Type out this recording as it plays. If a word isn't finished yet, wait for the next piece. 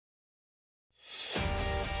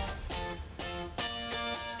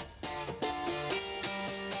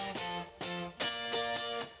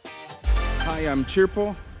Hi, I'm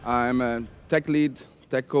Chirpo. I'm a tech lead,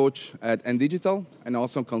 tech coach at Digital, and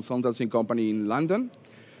also a consultancy company in London.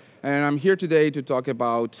 And I'm here today to talk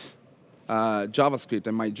about JavaScript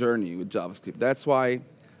and my journey with JavaScript. That's why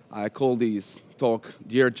I call this talk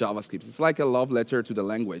Dear JavaScript. It's like a love letter to the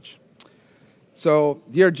language. So,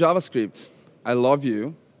 dear JavaScript, I love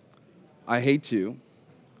you. I hate you.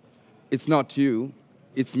 It's not you,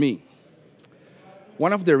 it's me.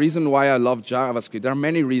 One of the reasons why I love JavaScript, there are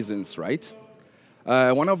many reasons, right?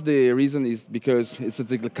 One of the reasons is because it's a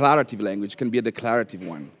declarative language, it can be a declarative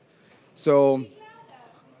one. So,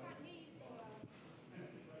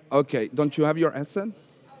 okay, don't you have your headset?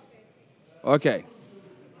 Okay.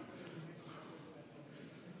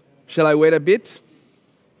 Shall I wait a bit?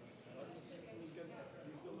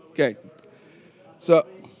 Okay. So,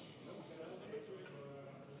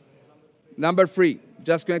 number 3,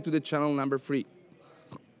 just connect to the channel number 3.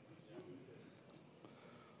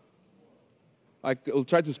 I will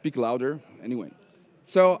try to speak louder anyway.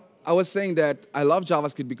 So I was saying that I love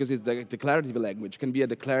JavaScript because it's a declarative language. It can be a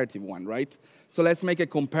declarative one, right? So let's make a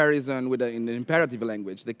comparison with an imperative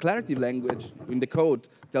language. Declarative language in the code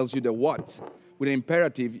tells you the what. With an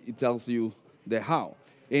imperative, it tells you the how.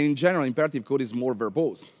 And in general, imperative code is more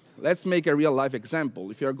verbose. Let's make a real-life example.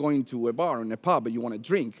 If you're going to a bar or in a pub and you want to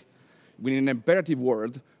drink, with an imperative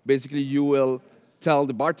word, basically you will tell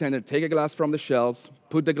the bartender, take a glass from the shelves,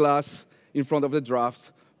 put the glass in front of the draft,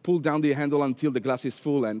 pull down the handle until the glass is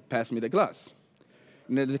full, and pass me the glass.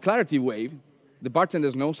 In a declarative way, the bartender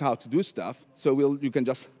knows how to do stuff, so you can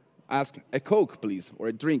just ask a Coke, please, or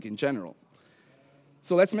a drink in general.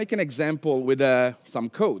 So let's make an example with some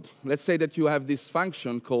code. Let's say that you have this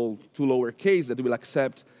function called toLowerCase that will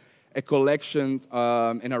accept a collection,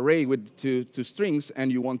 an array with two strings,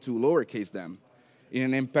 and you want to lowercase them. In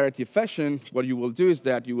an imperative fashion, what you will do is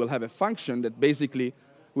that you will have a function that basically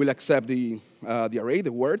will accept the array, the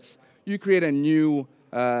words. You create a new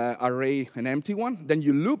array, an empty one. Then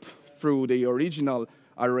you loop through the original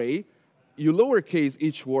array. You lowercase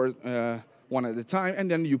each word one at a time, and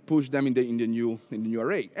then you push them in the new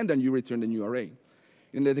array. And then you return the new array.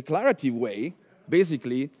 In the declarative way,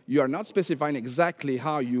 basically, you are not specifying exactly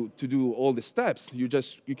how to do all the steps. You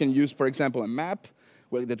can use, for example, a map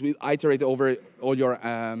that will iterate over all your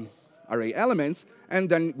array elements, and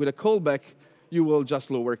then with a callback, you will just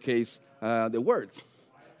lowercase the words.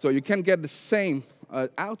 So you can get the same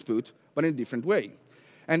output, but in a different way.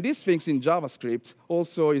 And these things in JavaScript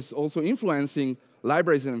is also influencing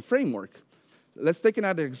libraries and framework. Let's take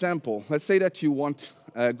another example. Let's say that you want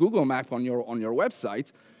a Google map on your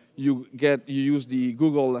website. You use the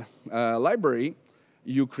Google library.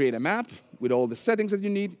 You create a map with all the settings that you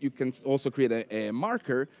need. You can also create a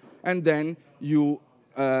marker, and then in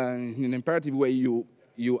an imperative way,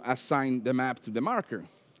 you assign the map to the marker.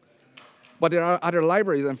 But there are other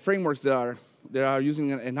libraries and frameworks that are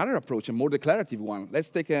using another approach, a more declarative one. Let's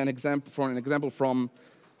take an example from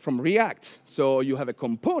React. So you have a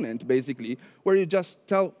component, basically, where you just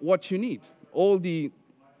tell what you need. All the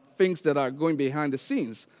things that are going behind the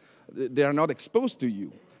scenes, they are not exposed to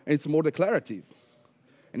you, and it's more declarative.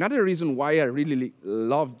 Another reason why I really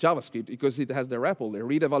love JavaScript, because it has the REPL, the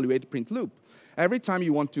read, evaluate, print loop. Every time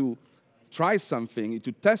you want to try something,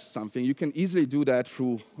 to test something, you can easily do that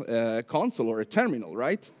through a console or a terminal,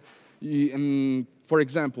 right? For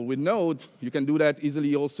example, with Node, you can do that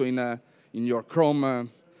easily also in your Chrome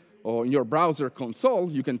or in your browser console.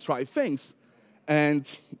 You can try things, and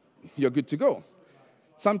you're good to go.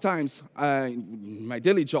 Sometimes, in my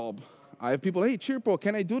daily job, I have people, hey, Chirpo,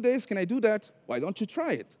 can I do this? Can I do that? Why don't you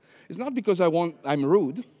try it? It's not because I'm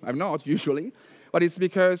rude. I'm not, usually. But it's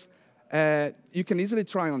because you can easily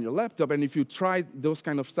try on your laptop, and if you try those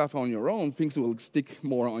kind of stuff on your own, things will stick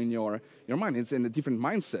more on your mind. It's in a different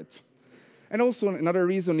mindset. And also another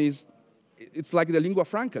reason is it's like the lingua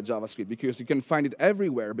franca JavaScript, because you can find it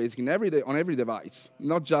everywhere, basically on every device,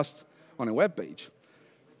 not just on a web page.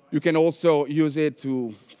 You can also use it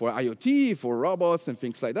for IoT, for robots, and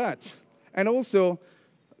things like that. And also,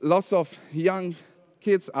 lots of young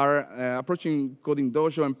kids are approaching coding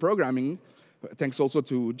dojo and programming, thanks also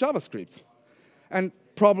to JavaScript. And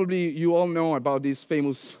probably you all know about this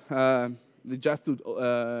famous Jeff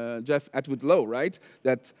Atwood law, right?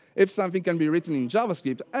 That if something can be written in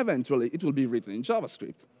JavaScript, eventually it will be written in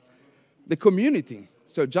JavaScript. The community.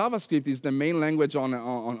 So JavaScript is the main language on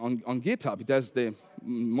GitHub. It has the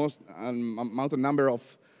most amount of number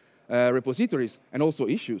of repositories and also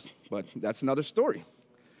issues, but that's another story.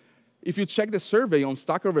 If you check the survey on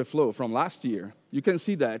Stack Overflow from last year, you can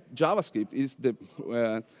see that JavaScript is the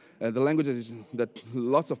language that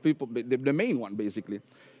lots of people, the main one, basically.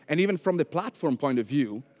 And even from the platform point of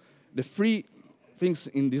view, the three things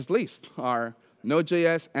in this list are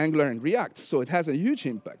Node.js, Angular, and React. So it has a huge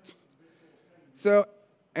impact. So,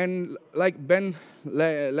 and like Ben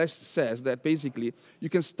Lesh says, that basically you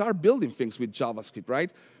can start building things with JavaScript, right?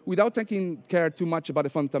 Without taking care too much about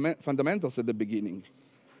the fundamentals at the beginning.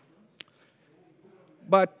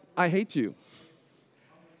 But I hate you,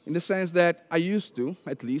 in the sense that I used to,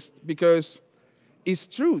 at least, because it's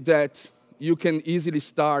true that you can easily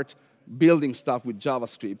start building stuff with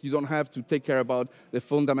JavaScript. You don't have to take care about the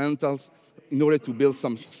fundamentals in order to build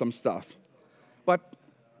some stuff. But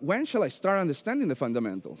when shall I start understanding the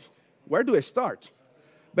fundamentals? Where do I start?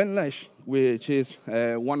 Ben Lesh, which is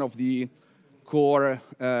one of the core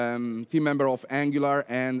team member of Angular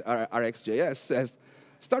and RxJS, says,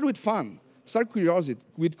 start with fun. Start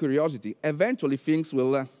with curiosity. Eventually, things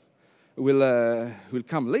will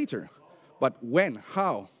come later. But when?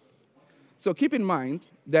 How? So keep in mind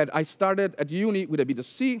that I started at uni with a bit of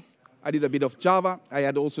C. I did a bit of Java. I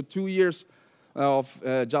had also 2 years of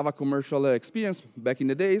Java commercial experience back in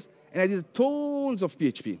the days. And I did tons of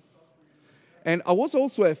PHP. And I was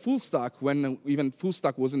also a full stack when even full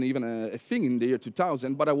stack wasn't even a thing in the year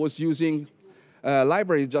 2000. But I was using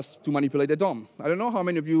libraries just to manipulate the DOM. I don't know how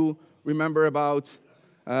many of you remember about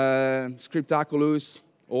Scriptaculous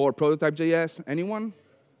or Prototype.js? Anyone?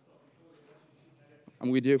 I'm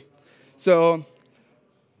with you. So,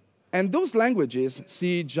 and those languages,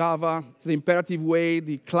 C, Java, the imperative way,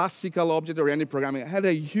 the classical object-oriented programming, had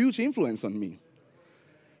a huge influence on me.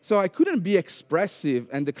 So I couldn't be expressive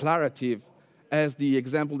and declarative as the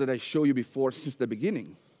example that I showed you before since the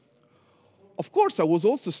beginning. Of course, I was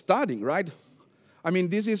also studying, right? I mean,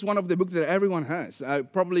 this is one of the books that everyone has. I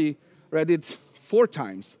probably read it 4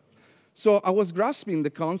 times. So I was grasping the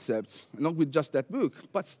concepts, not with just that book,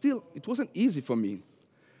 but still, it wasn't easy for me.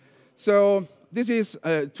 So this is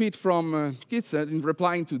a tweet from Kitze in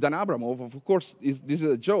replying to Dan Abramov. Of course, this is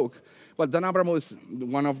a joke, but Dan Abramov is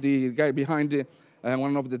one of the guy behind the,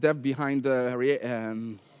 one of the dev behind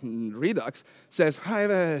Redux, says, I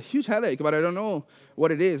have a huge headache, but I don't know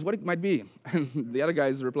what it is, what it might be. And the other guy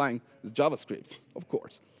is replying, it's JavaScript, of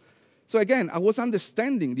course. So again, I was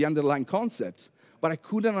understanding the underlying concepts, but I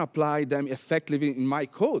couldn't apply them effectively in my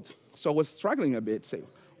code. So I was struggling a bit, say,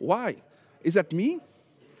 why? Is that me?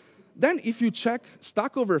 Then if you check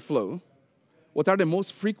Stack Overflow, what are the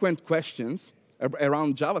most frequent questions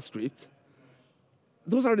around JavaScript,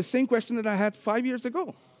 those are the same questions that I had 5 years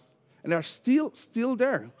ago. And they're still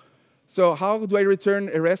there. So how do I return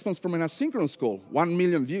a response from an asynchronous call? 1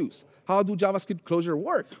 million views. How do JavaScript closure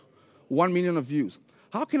work? 1 million of views.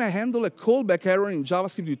 How can I handle a callback error in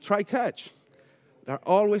JavaScript with try-catch? There are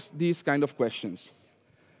always these kind of questions.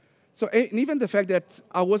 So and even the fact that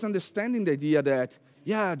I was understanding the idea that,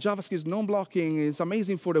 yeah, JavaScript is non-blocking, it's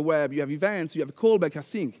amazing for the web, you have events, you have a callback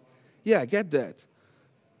async. Yeah, I get that.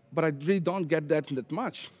 But I really don't get that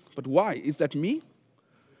much. But why? Is that me?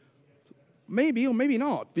 Maybe or maybe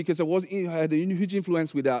not, because I had a huge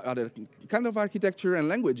influence with other kind of architecture and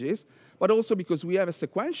languages, but also because we have a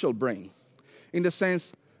sequential brain. In the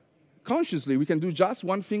sense, consciously, we can do just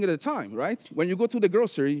one thing at a time, right? When you go to the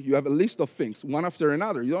grocery, you have a list of things, one after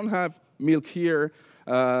another. You don't have milk here,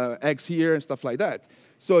 eggs here, and stuff like that.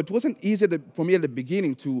 So it wasn't easy for me at the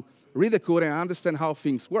beginning to read the code and understand how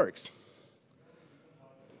things work.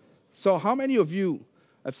 So how many of you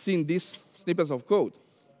have seen these snippets of code?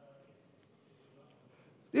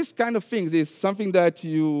 This kind of things is something that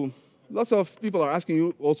lots of people are asking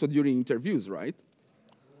you also during interviews, right?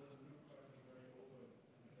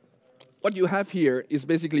 What you have here is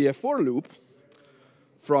basically a for loop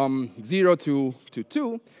from 0 to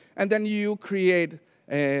 2, and then you create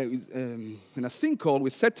an async call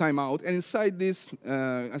with set timeout, and inside this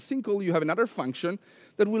async call you have another function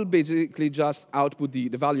that will basically just output the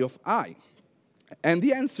value of I. And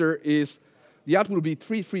the answer is, the output will be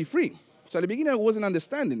 3, 3, 3. So at the beginning I wasn't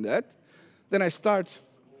understanding that. Then I start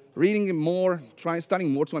reading more,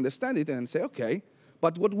 studying more to understand it, and say, okay,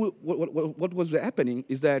 but what was happening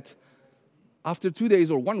is that after 2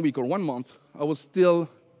 days or 1 week or 1 month, I was still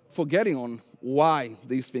forgetting on why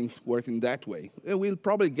these things work in that way. We'll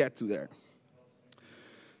probably get to there.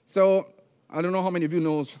 So I don't know how many of you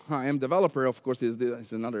knows I am a developer. Of course,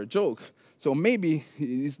 it's another joke. So maybe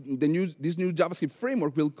this new JavaScript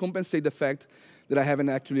framework will compensate the fact that I haven't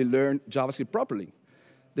actually learned JavaScript properly.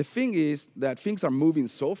 The thing is that things are moving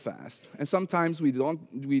so fast, and sometimes we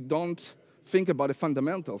don't think about the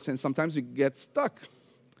fundamentals, and sometimes we get stuck.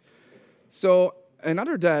 So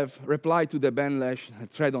another dev replied to the Ben Lesh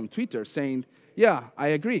thread on Twitter saying, yeah, I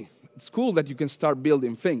agree. It's cool that you can start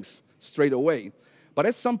building things straight away. But But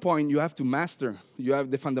at some point, you have to master, you have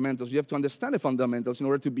the fundamentals, you have to understand the fundamentals in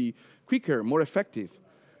order to be quicker, more effective.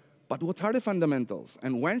 But what are the fundamentals?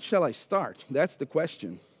 And when shall I start? That's the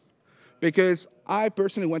question. Because I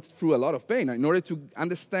personally went through a lot of pain. In order to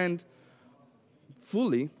understand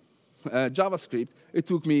fully JavaScript, it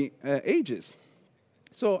took me ages.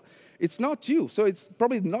 So it's not you. So it's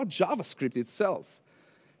probably not JavaScript itself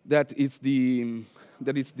that is the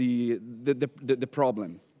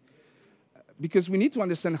problem. Because we need to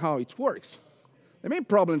understand how it works. The main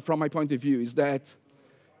problem from my point of view is that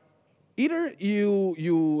either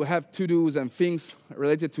you have to-dos and things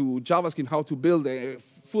related to JavaScript, how to build a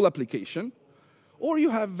full application, or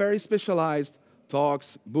you have very specialized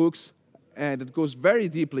talks, books, and it goes very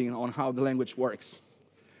deeply on how the language works.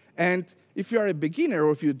 And if you are a beginner,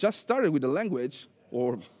 or if you just started with the language,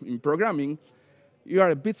 or in programming, you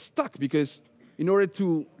are a bit stuck, because in order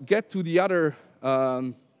to get to the other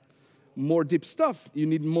more deep stuff, you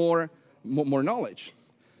need more knowledge.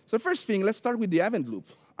 So first thing, let's start with the event loop.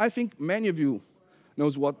 I think many of you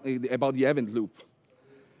knows about the event loop.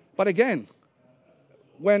 But again,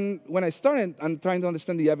 when I started trying to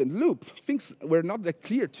understand the event loop, things were not that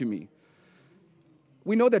clear to me.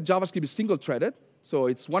 We know that JavaScript is single-threaded, so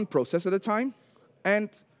it's one process at a time. And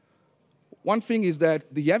one thing is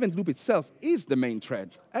that the event loop itself is the main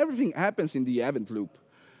thread. Everything happens in the event loop.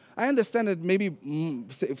 I understand that maybe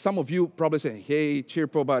some of you probably say, hey,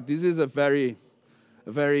 Chirpo, but this is a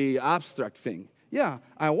very abstract thing. Yeah,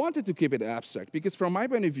 I wanted to keep it abstract, because from my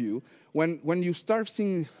point of view, when you start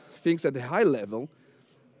seeing things at a high level,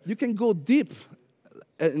 you can go deep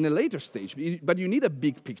in a later stage, but you need a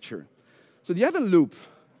big picture. So the event loop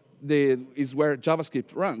is where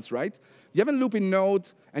JavaScript runs, right? The event loop in Node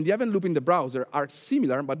and the event loop in the browser are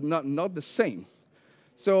similar, but not the same.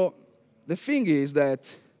 So the thing is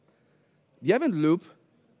that the event loop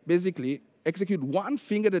basically executes one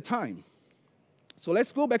thing at a time. So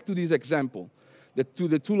let's go back to this example, to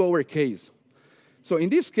the two lower case. So in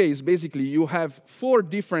this case, basically, you have 4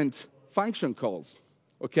 different function calls,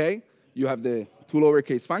 OK? You have the two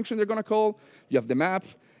lowercase function they're going to call, you have the map,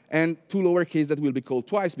 and 2 lowercase that will be called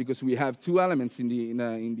twice, because we have 2 elements in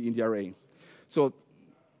the array. So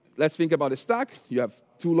let's think about a stack. You have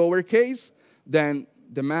 2 lowercase, then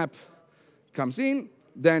the map comes in,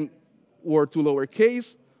 then word 2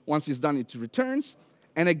 lowercase. Once it's done, it returns.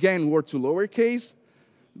 And again, word 2 lowercase.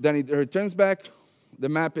 Then it returns back. The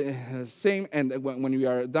map is same. And when we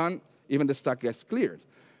are done, even the stack gets cleared.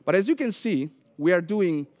 But as you can see, we are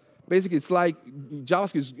doing, basically, it's like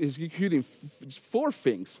JavaScript is executing 4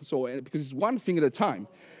 things. So because it's one thing at a time.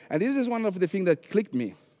 And this is one of the things that clicked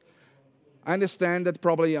me. I understand that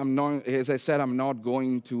probably I'm not, as I said, I'm not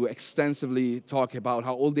going to extensively talk about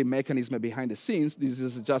how all the mechanisms behind the scenes. This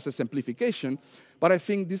is just a simplification. But I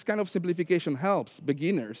think this kind of simplification helps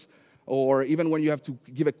beginners, or even when you have to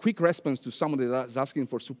give a quick response to someone that's asking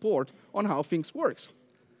for support on how things works.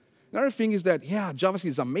 Another thing is that, yeah, JavaScript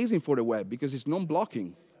is amazing for the web because it's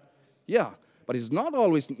non-blocking. Yeah, but it's not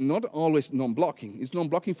always non-blocking. It's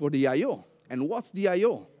non-blocking for the I/O. And what's the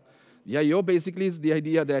I/O? The I/O basically is the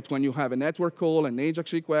idea that when you have a network call, an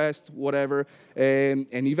AJAX request, whatever, an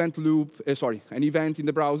event loop, an event in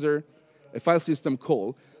the browser, a file system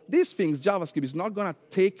call, these things, JavaScript is not going to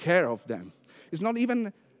take care of them. It's not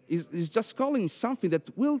even, it's just calling something that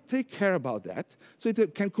will take care about that, so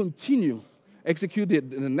it can continue, execute the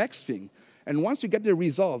next thing. And once you get the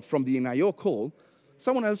result from the I/O call,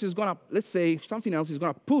 someone else is going to, let's say, something else is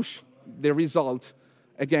going to push the result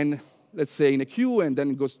again, let's say, in a queue, and then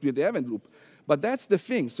it goes to the event loop. But that's the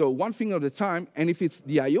thing. So one thing at a time, and if it's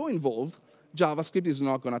the I/O involved, JavaScript is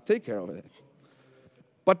not going to take care of it.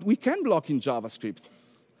 But we can block in JavaScript.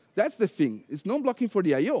 That's the thing. It's non-blocking for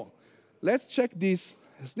the I/O. Let's check these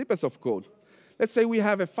snippets of code. Let's say we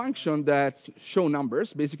have a function that shows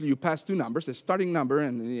numbers. Basically, you pass 2 numbers, a starting number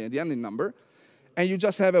and the ending number. And you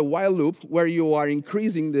just have a while loop where you are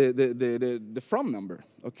increasing the from number.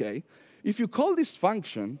 Okay? If you call this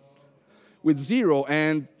function with 0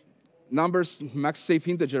 and numbers max safe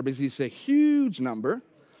integer, basically is a huge number,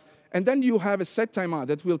 and then you have a set timeout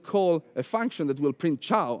that will call a function that will print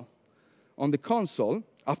chow on the console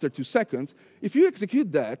after 2 seconds. If you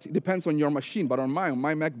execute that, it depends on your machine, but on my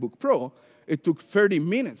MacBook Pro, it took 30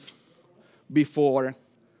 minutes before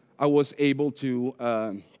I was able to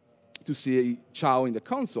see chow in the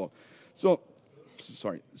console. So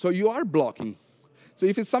you are blocking. So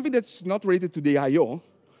if it's something that's not related to the I/O,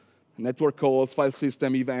 network calls, file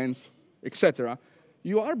system, events, etc.,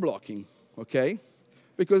 you are blocking, okay?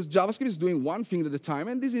 Because JavaScript is doing one thing at a time,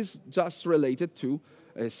 and this is just related to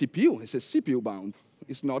a CPU. It's a CPU bound.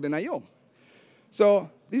 It's not an I/O. So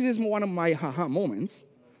this is one of my haha moments.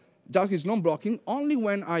 JavaScript is non-blocking only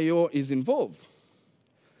when I/O is involved.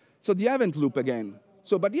 So the event loop again.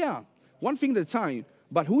 So, but yeah, one thing at a time.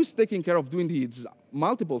 But who's taking care of doing these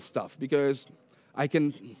multiple stuff? Because I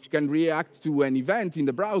can react to an event in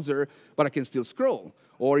the browser, but I can still scroll.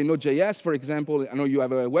 Or in Node.js, for example, I know you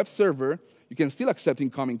have a web server. You can still accept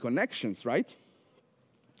incoming connections, right?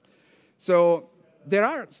 So there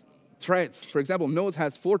are threads. For example, Node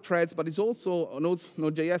has 4 threads, but it's also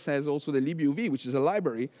Node.js has also the libuv, which is a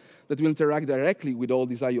library that will interact directly with all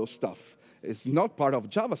this I/O stuff. It's not part of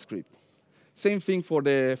JavaScript. Same thing for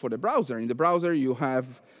the browser. In the browser, you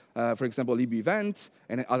have, for example, lib event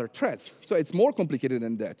and other threads. So it's more complicated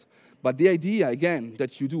than that. But the idea, again,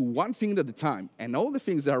 that you do one thing at a time, and all the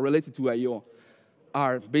things that are related to I/O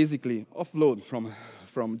are basically offload from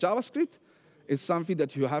JavaScript, is something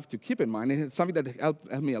that you have to keep in mind, and it's something that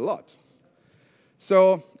helped me a lot.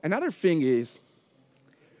 So another thing is,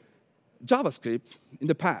 JavaScript, in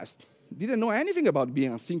the past, didn't know anything about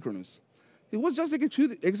being asynchronous. It was just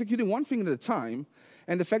executing one thing at a time,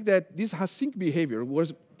 and the fact that this async behavior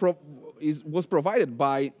was provided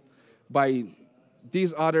by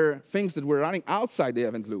these other things that were running outside the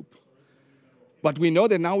event loop. But we know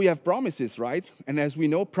that now we have promises, right? And as we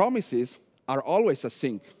know, promises are always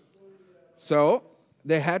async. So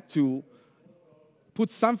they had to put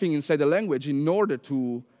something inside the language in order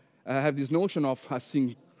to have this notion of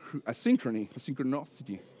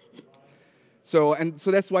asynchronicity. So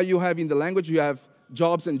that's why you have in the language, you have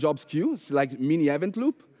jobs and jobs queue. It's like mini event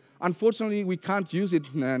loop. Unfortunately, we can't use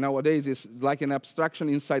it nowadays. It's like an abstraction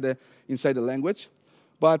inside the language.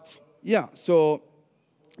 But yeah, so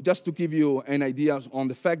just to give you an idea on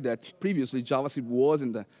the fact that previously JavaScript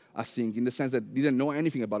wasn't async in the sense that it didn't know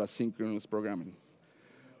anything about asynchronous programming.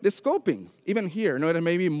 The scoping, even here,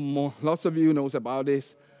 maybe lots of you knows about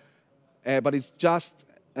this, but it's just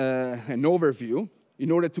an overview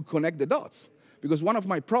in order to connect the dots. Because one of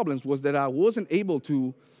my problems was that I wasn't able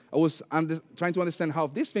to, I was trying to understand how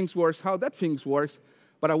this thing works, how that thing works,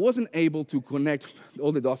 but I wasn't able to connect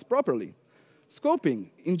all the dots properly. Scoping.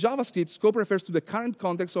 In JavaScript, scope refers to the current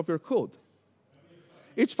context of your code.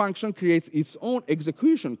 Each function creates its own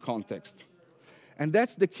execution context. And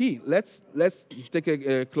that's the key. Let's take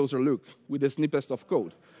a closer look with a snippet of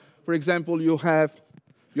code. For example, you are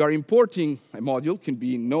importing a module, can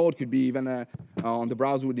be in Node, could be even on the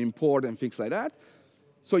browser with import and things like that.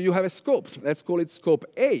 So you have a scope. Let's call it scope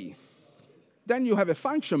A. Then you have a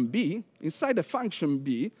function B. Inside the function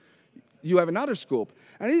B, you have another scope.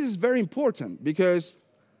 And this is very important because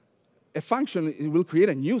a function will create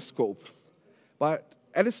a new scope. But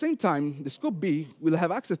at the same time, the scope B will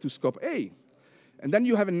have access to scope A. And then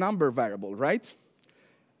you have a number variable, right?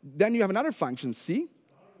 Then you have another function C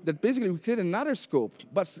that basically will create another scope.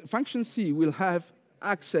 But function C will have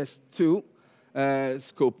access to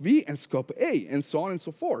scope B and scope A, and so on and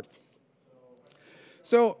so forth.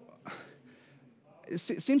 So it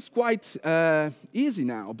seems quite easy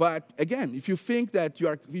now. But again, if you think that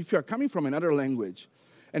if you are coming from another language,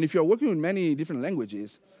 and if you are working with many different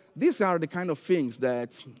languages, these are the kind of things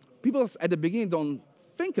that people at the beginning don't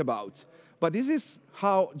think about. But this is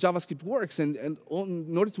how JavaScript works, and in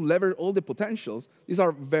order to leverage all the potentials, these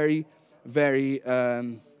are very, very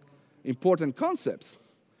important concepts.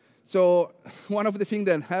 So one of the things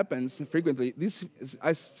that happens frequently,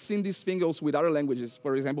 I've seen this thing also with other languages.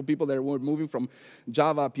 For example, people that were moving from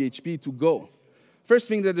Java, PHP to Go. First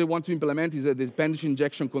thing that they want to implement is a dependency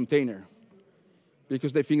injection container,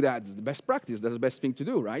 because they think that's the best practice, that's the best thing to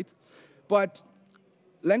do, right? But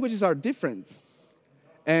languages are different.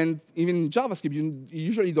 And even in JavaScript, you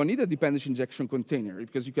usually don't need a dependency injection container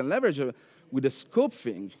because you can leverage with the scope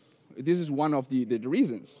thing. This is one of the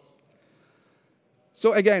reasons.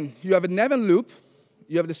 So again, you have an event loop,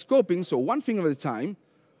 you have the scoping, so one thing at a time,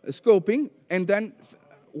 a scoping, and then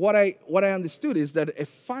what I understood is that a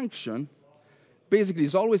function basically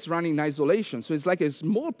is always running in isolation. So it's like a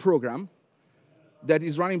small program that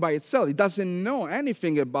is running by itself. It doesn't know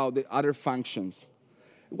anything about the other functions.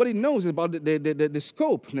 What it knows is about the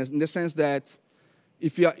scope, in the sense that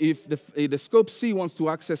if the scope C wants to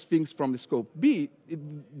access things from the scope B,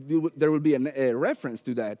 there will be a reference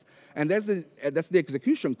to that. And that's the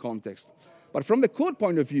execution context. But from the code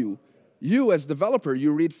point of view, you as developer,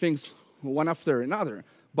 you read things one after another.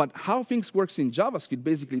 But how things works in JavaScript,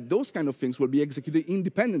 basically those kind of things will be executed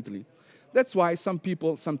independently. That's why some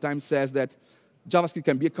people sometimes says that JavaScript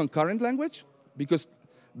can be a concurrent language, because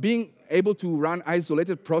being able to run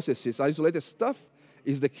isolated processes, isolated stuff,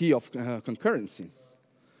 is the key of concurrency.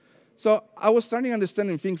 So I was starting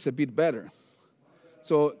understanding things a bit better.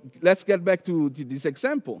 So let's get back to this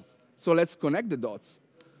example. So let's connect the dots.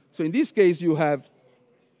 So in this case, you have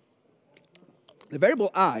the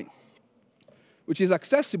variable I, which is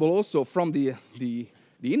accessible also from the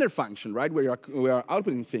inner function, right, where we are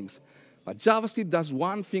outputting things. But JavaScript does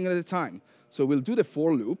one thing at a time. So we'll do the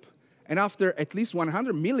for loop, and after at least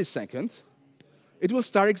 100 milliseconds, it will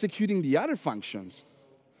start executing the other functions.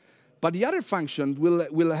 But the other function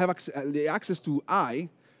will have the access to I,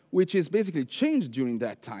 which is basically changed during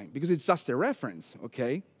that time, because it's just a reference,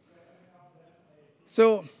 okay?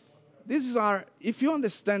 So if you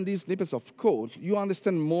understand these snippets of code, you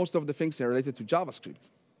understand most of the things that are related to JavaScript.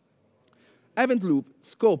 Event loop,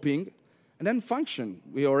 scoping, and then function.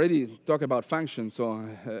 We already talked about functions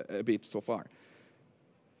a bit so far.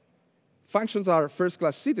 Functions are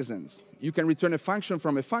first-class citizens. You can return a function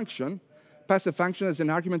from a function, pass a function as an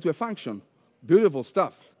argument to a function. Beautiful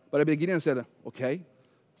stuff. But at the beginning I said, okay,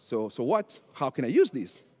 so what? How can I use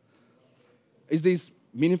this? Is this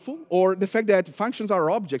meaningful? Or the fact that functions are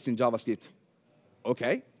objects in JavaScript.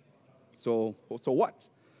 Okay, so what?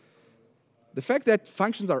 The fact that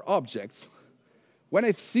functions are objects, when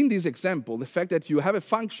I've seen this example, the fact that you have a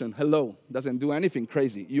function, hello, doesn't do anything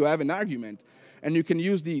crazy. You have an argument, and you can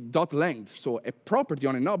use the .length, so a property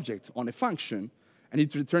on an object, on a function, and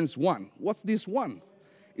it returns 1. What's this 1?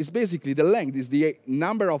 It's basically the length, is the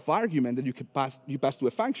number of arguments that you pass to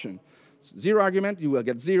a function. 0 argument, you will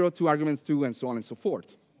get 0, 2 arguments, 2, and so on and so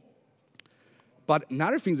forth. But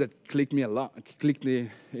another thing that clicked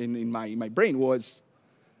in my brain was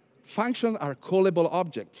functions are callable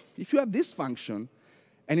objects. If you have this function,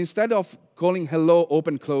 and instead of calling hello,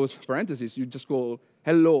 open, close, parentheses, you just call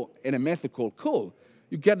hello in a method called call,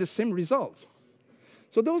 you get the same results.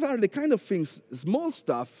 So those are the kind of things, small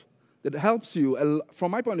stuff, that helps you, from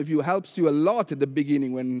my point of view, helps you a lot at the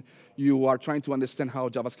beginning when you are trying to understand how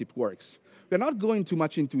JavaScript works. We're not going too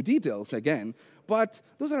much into details again, but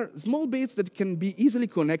those are small bits that can be easily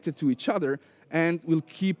connected to each other and will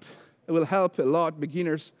help a lot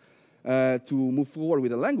beginners to move forward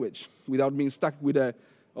with a language without being stuck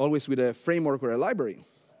always with a framework or a library.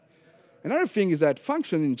 Another thing is that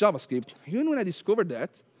function in JavaScript, even when I discovered that,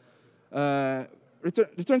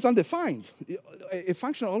 returns undefined. A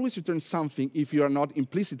function always returns something if you are not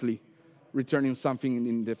implicitly returning something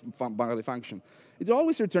in the body function. It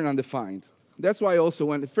always returns undefined. That's why also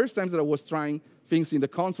when the first times that I was trying things in the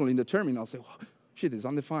console, in the terminal, I say, oh, shit, it's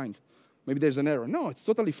undefined. Maybe there's an error. No, it's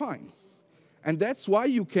totally fine. And that's why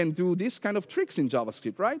you can do this kind of tricks in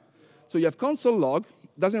JavaScript, right? So you have console log,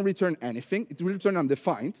 doesn't return anything. It will return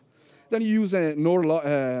undefined. Then you use a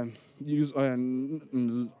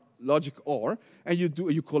logic OR, and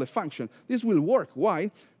you call a function. This will work.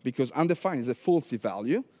 Why? Because undefined is a falsy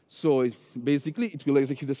value, so basically it will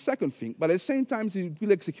execute the second thing, but at the same time it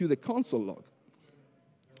will execute the console log.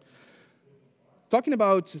 Speaking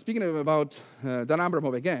about Dan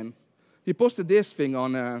Abramov again, he posted this thing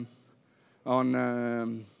on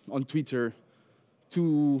Twitter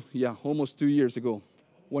almost 2 years ago,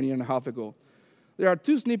 1.5 years ago. There are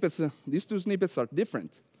two snippets. These two snippets are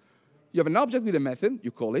different. You have an object with a method,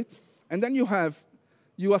 you call it, and then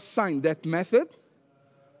you assign that method,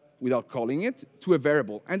 without calling it, to a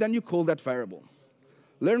variable, and then you call that variable.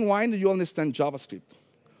 Learn why and you understand JavaScript.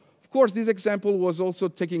 Of course, this example was also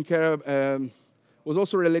taken care of, was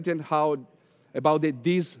also related about the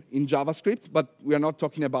this in JavaScript, but we are not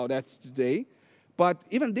talking about that today. But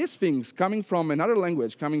even these things coming from another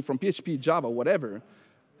language, coming from PHP, Java, whatever,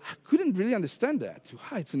 I couldn't really understand that.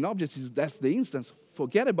 It's an object, that's the instance.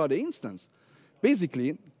 Forget about the instance.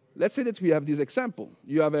 Basically, let's say that we have this example.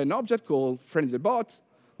 You have an object called friendlybot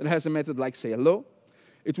that has a method like say hello.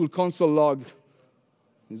 It will console log,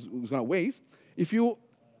 it's going to wave. If you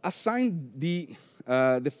assign the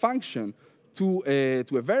function to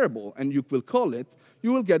a variable and you will call it,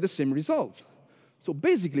 you will get the same result. So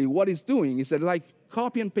basically what it's doing is that like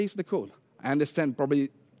copy and paste the code. I understand probably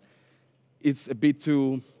it's a bit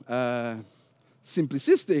too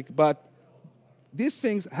simplistic, but these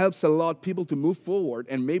things helps a lot people to move forward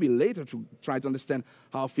and maybe later to try to understand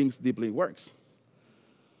how things deeply works.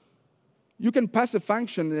 You can pass a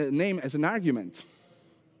function name as an argument.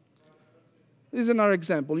 This is another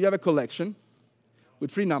example. You have a collection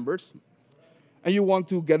with 3 numbers, and you want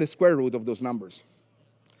to get a square root of those numbers.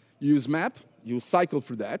 You use map, you cycle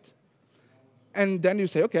through that, and then you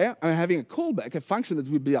say, okay, I'm having a callback, a function that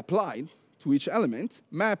will be applied to each element.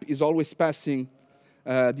 Map is always passing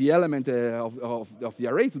the element of the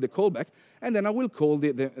array to the callback, and then I will call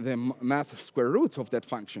the math square root of that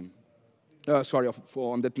function,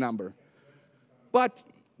 on that number. But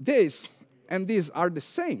this and these are the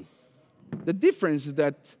same. The difference is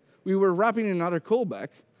that we were wrapping another callback,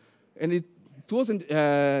 and it wasn't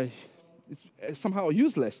it's somehow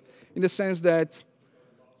useless in the sense that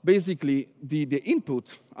basically the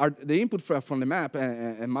input from the map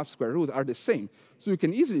and map square root are the same. So you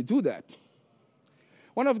can easily do that.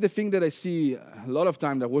 One of the things that I see a lot of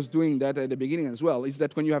time that was doing that at the beginning as well is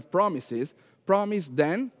that when you have promises, promise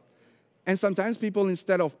then, and sometimes people,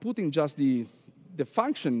 instead of putting just the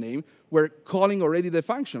function name, were calling already the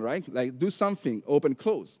function, right? Like do something, open,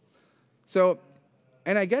 close. So,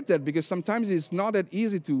 and I get that because sometimes it's not that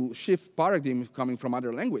easy to shift paradigm coming from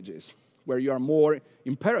other languages where you are more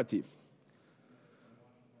imperative.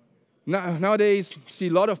 Nowadays, see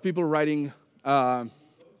a lot of people writing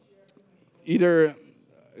either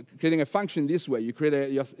creating a function this way.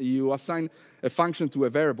 You assign a function to a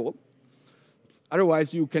variable.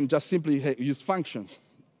 Otherwise, you can just simply use functions.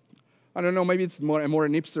 I don't know, maybe it's more an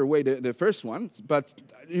hipster way, the first one, but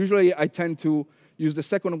usually I tend to use the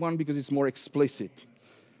second one because it's more explicit.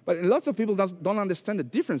 But lots of people don't understand the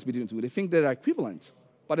difference between the two. They think they're equivalent,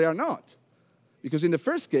 but they are not. Because in the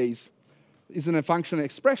first case, it's in a function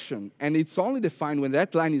expression, and it's only defined when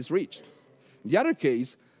that line is reached. In the other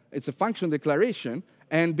case, it's a function declaration,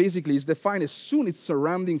 and basically it's defined as soon as its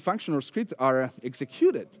surrounding function or script are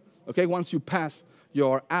executed. Okay, once you pass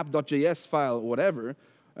your app.js file or whatever,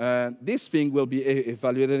 this thing will be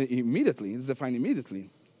evaluated immediately. It's defined immediately.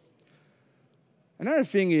 Another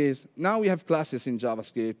thing is, now we have classes in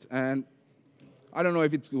JavaScript, and I don't know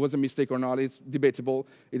if it was a mistake or not. It's debatable.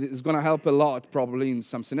 It is going to help a lot, probably, in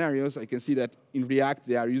some scenarios. I can see that in React,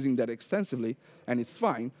 they are using that extensively, and it's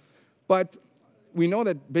fine. But we know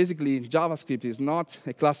that, basically, JavaScript is not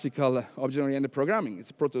a classical object-oriented programming.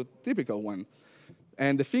 It's a prototypical one.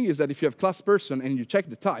 And the thing is that if you have class person and you check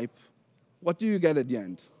the type, what do you get at the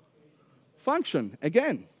end? Function,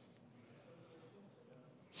 again.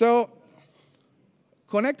 So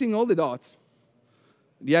connecting all the dots,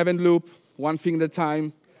 the event loop, one thing at a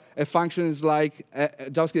time. A function is like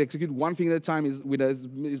JavaScript execute one thing at a time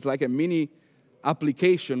is like a mini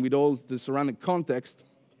application with all the surrounding context.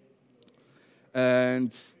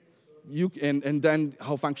 And then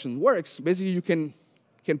how function works. Basically, you can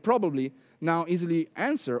probably now easily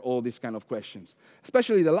answer all these kind of questions,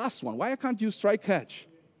 especially the last one. Why I can't use try catch?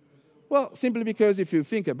 Well, simply because if you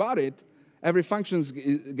think about it, every function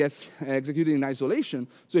gets executed in isolation.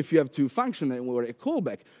 So if you have two functions or a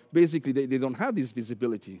callback, basically they don't have this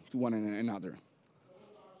visibility to one another.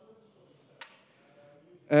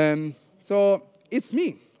 So it's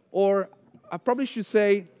me, or I probably should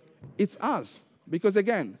say it's us. Because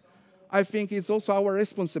again, I think it's also our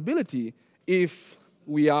responsibility if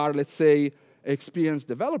we are, let's say, experienced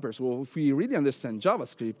developers, or if we really understand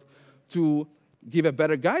JavaScript, to give a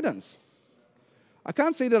better guidance. I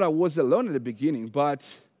can't say that I was alone at the beginning,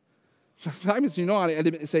 but sometimes,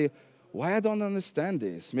 I say, why I don't understand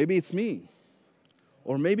this? Maybe it's me.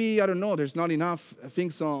 Or maybe, I don't know, there's not enough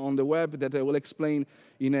things on the web that I will explain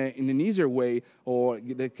in an easier way, or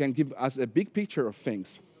that can give us a big picture of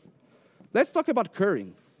things. Let's talk about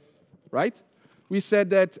currying, right? We said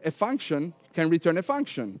that a function can return a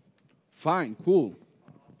function. Fine, cool.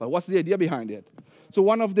 But what's the idea behind it? So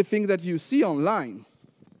one of the things that you see online,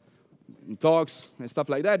 in talks and stuff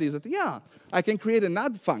like that, is that, yeah, I can create an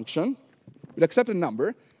add function with accepted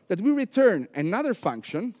number that will return another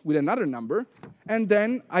function with another number, and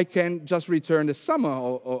then I can just return the sum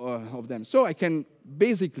of them. So I can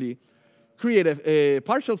basically create a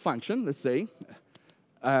partial function, let's say,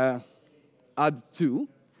 add2,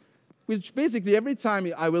 which basically every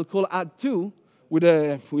time I will call add2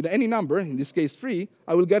 with any number, in this case 3,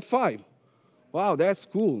 I will get 5. Wow, that's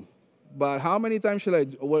cool. But how many times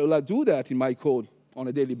will I do that in my code on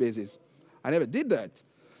a daily basis? I never did that.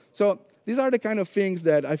 So these are the kind of things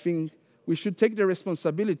that I think we should take the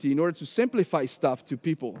responsibility in order to simplify stuff to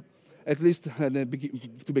people, at least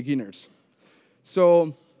to beginners.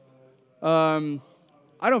 So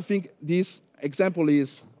I don't think this example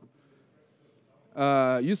is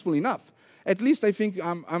useful enough. At least I think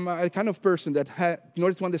I'm a kind of person that, in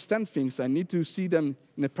order to understand things, I need to see them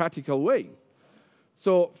in a practical way.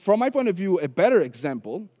 So from my point of view, a better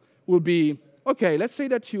example would be, OK, let's say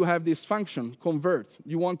that you have this function, convert.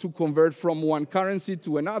 You want to convert from one currency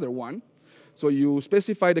to another one. So you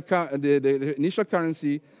specify the initial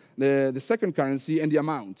currency, the second currency, and the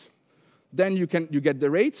amount. Then you get the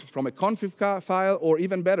rate from a config file, or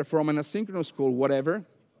even better, from an asynchronous call, whatever,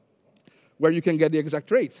 where you can get the exact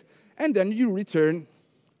rate. And then you return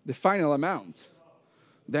the final amount.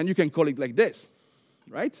 Then you can call it like this,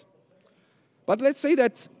 right? But let's say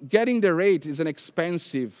that getting the rate is an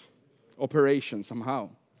expensive operation somehow.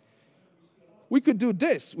 We could do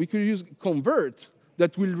this. We could use convert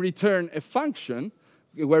that will return a function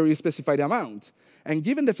where we specify the amount. And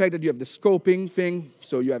given the fact that you have the scoping thing,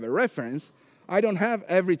 so you have a reference, I don't have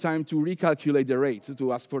every time to recalculate the rate,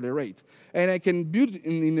 to ask for the rate. And I can,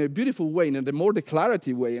 in a beautiful way, in a more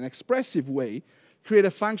declarative way, an expressive way, create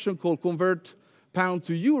a function called convert pound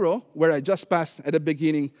to euro, where I just pass at the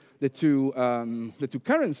beginning the two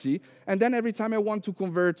currency, and then every time I want to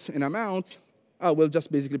convert an amount, I will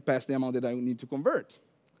just basically pass the amount that I need to convert.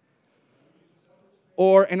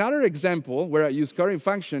 Or another example where I use current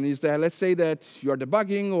function is that let's say that you are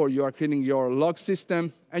debugging or you are creating your log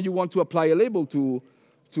system and you want to apply a label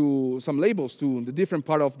to some labels to the different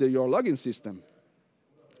part of your logging system.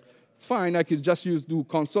 It's fine, I could just do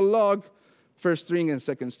console log, first string and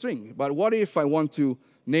second string. But what if I want to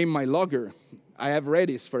name my logger? I have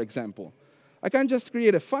Redis, for example. I can just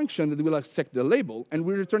create a function that will accept the label, and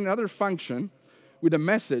we return another function with a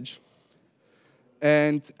message.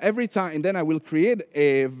 And every time, and then I will create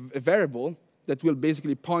a variable that will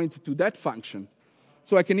basically point to that function.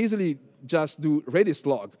 So I can easily just do Redis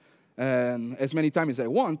log as many times as I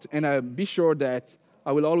want, and I'll be sure that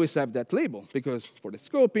I will always have that label, because for the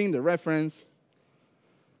scoping, the reference.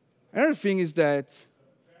 Another thing is that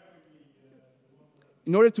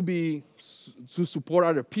in order to support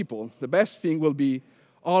other people, the best thing will be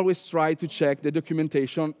always try to check the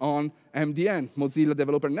documentation on MDN, Mozilla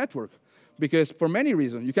Developer Network. Because for many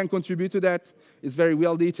reasons, you can contribute to that. It's very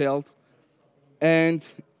well detailed and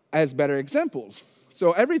has better examples.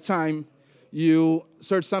 So every time you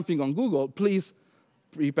search something on Google, please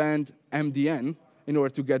prepend MDN in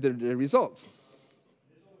order to get the results.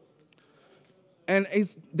 And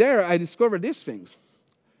it's there I discovered these things.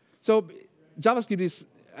 So JavaScript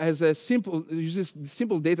uses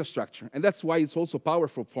simple data structure, and that's why it's also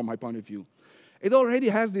powerful from my point of view. It already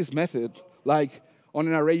has this method, like on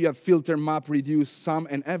an array you have filter, map, reduce, sum,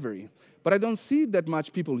 and every. But I don't see that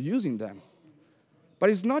much people using them. But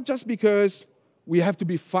it's not just because we have to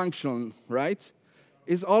be functional, right?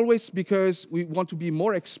 It's always because we want to be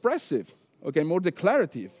more expressive, okay, more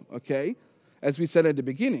declarative, okay, as we said at the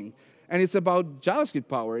beginning. And it's about JavaScript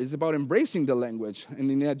power. It's about embracing the language in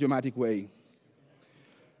an idiomatic way.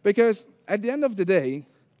 Because at the end of the day,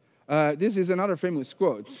 this is another famous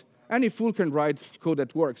quote. Any fool can write code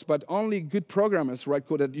that works, but only good programmers write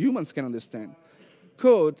code that humans can understand.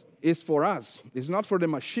 Code is for us. It's not for the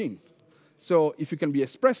machine. So if you can be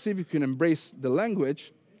expressive, you can embrace the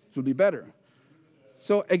language, it will be better.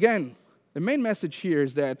 So again, the main message here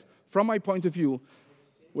is that, from my point of view,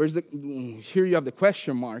 here you have the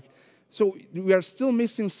question mark. So we are still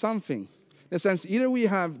missing something. In a sense, either we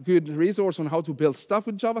have good resource on how to build stuff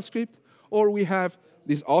with JavaScript, or we have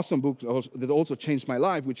this awesome book that also changed my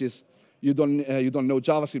life, which is You Don't Know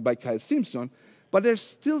JavaScript by Kyle Simpson. But there's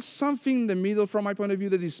still something in the middle, from my point of view,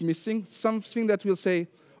 that is missing, something that will say,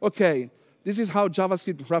 OK, this is how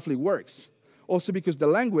JavaScript roughly works. Also because the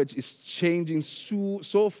language is changing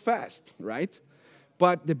so fast, right?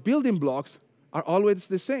 But the building blocks are always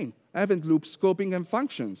the same: event loops, scoping, and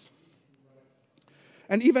functions.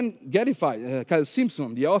 And even Getify, Kyle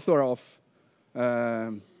Simpson, the author of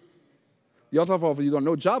You Don't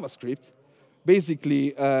Know JavaScript,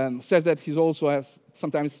 basically says that he also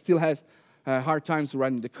sometimes still has hard times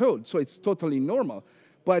writing the code. So it's totally normal.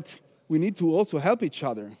 But we need to also help each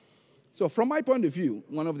other. So from my point of view,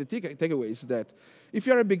 one of the takeaways is that if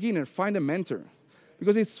you're a beginner, find a mentor.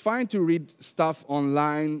 Because it's fine to read stuff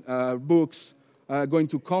online, books, going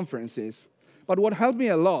to conferences. But what helped me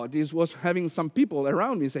a lot was having some people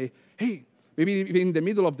around me say, hey, maybe in the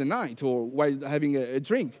middle of the night or while having a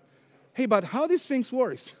drink, hey, but how these things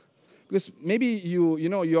work? Because maybe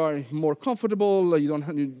you are more comfortable, you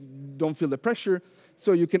don't feel the pressure,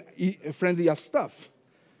 so you can friendly ask stuff.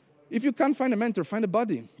 If you can't find a mentor, find a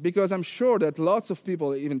buddy, because I'm sure that lots of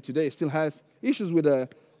people, even today, still has issues with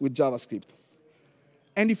JavaScript.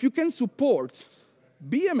 And if you can support,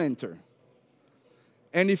 be a mentor.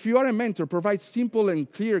 And if you are a mentor, provide simple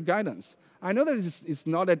and clear guidance. I know that it's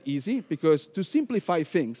not that easy, because to simplify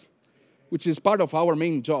things, which is part of our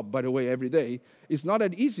main job, by the way, every day, is not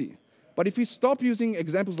that easy. But if we stop using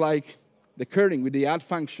examples like the curling with the add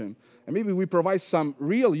function, and maybe we provide some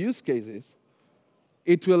real use cases,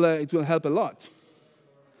 it will help a lot.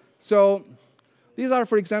 So these are,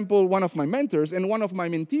 for example, one of my mentors and one of my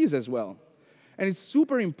mentees as well. And it's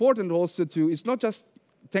super important also it's not just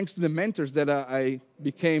thanks to the mentors that I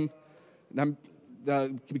become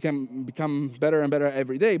better and better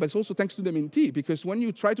every day, but it's also thanks to the mentee, because when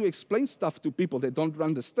you try to explain stuff to people that don't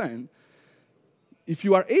understand, if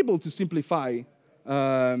you are able to simplify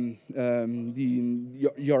your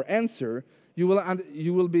answer, you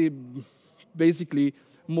will be basically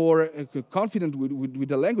more confident with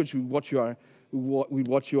the language, with what you are with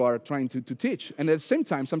what you are trying to teach. And at the same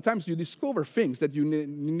time, sometimes you discover things that you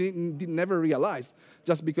never realized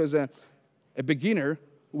just because a beginner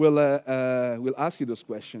will ask you those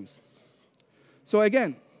questions. So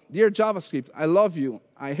again, dear JavaScript, I love you,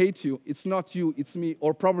 I hate you, it's not you, it's me,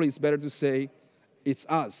 or probably it's better to say, it's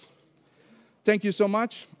us. Thank you so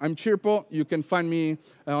much. I'm Chirpo. You can find me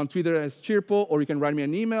on Twitter as Chirpo, or you can write me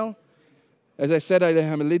an email. As I said, I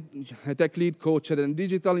am a tech lead coach at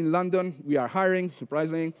Digital in London. We are hiring,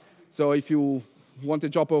 surprisingly. So if you want a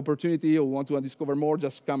job opportunity or want to discover more,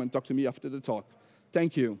 just come and talk to me after the talk.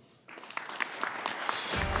 Thank you.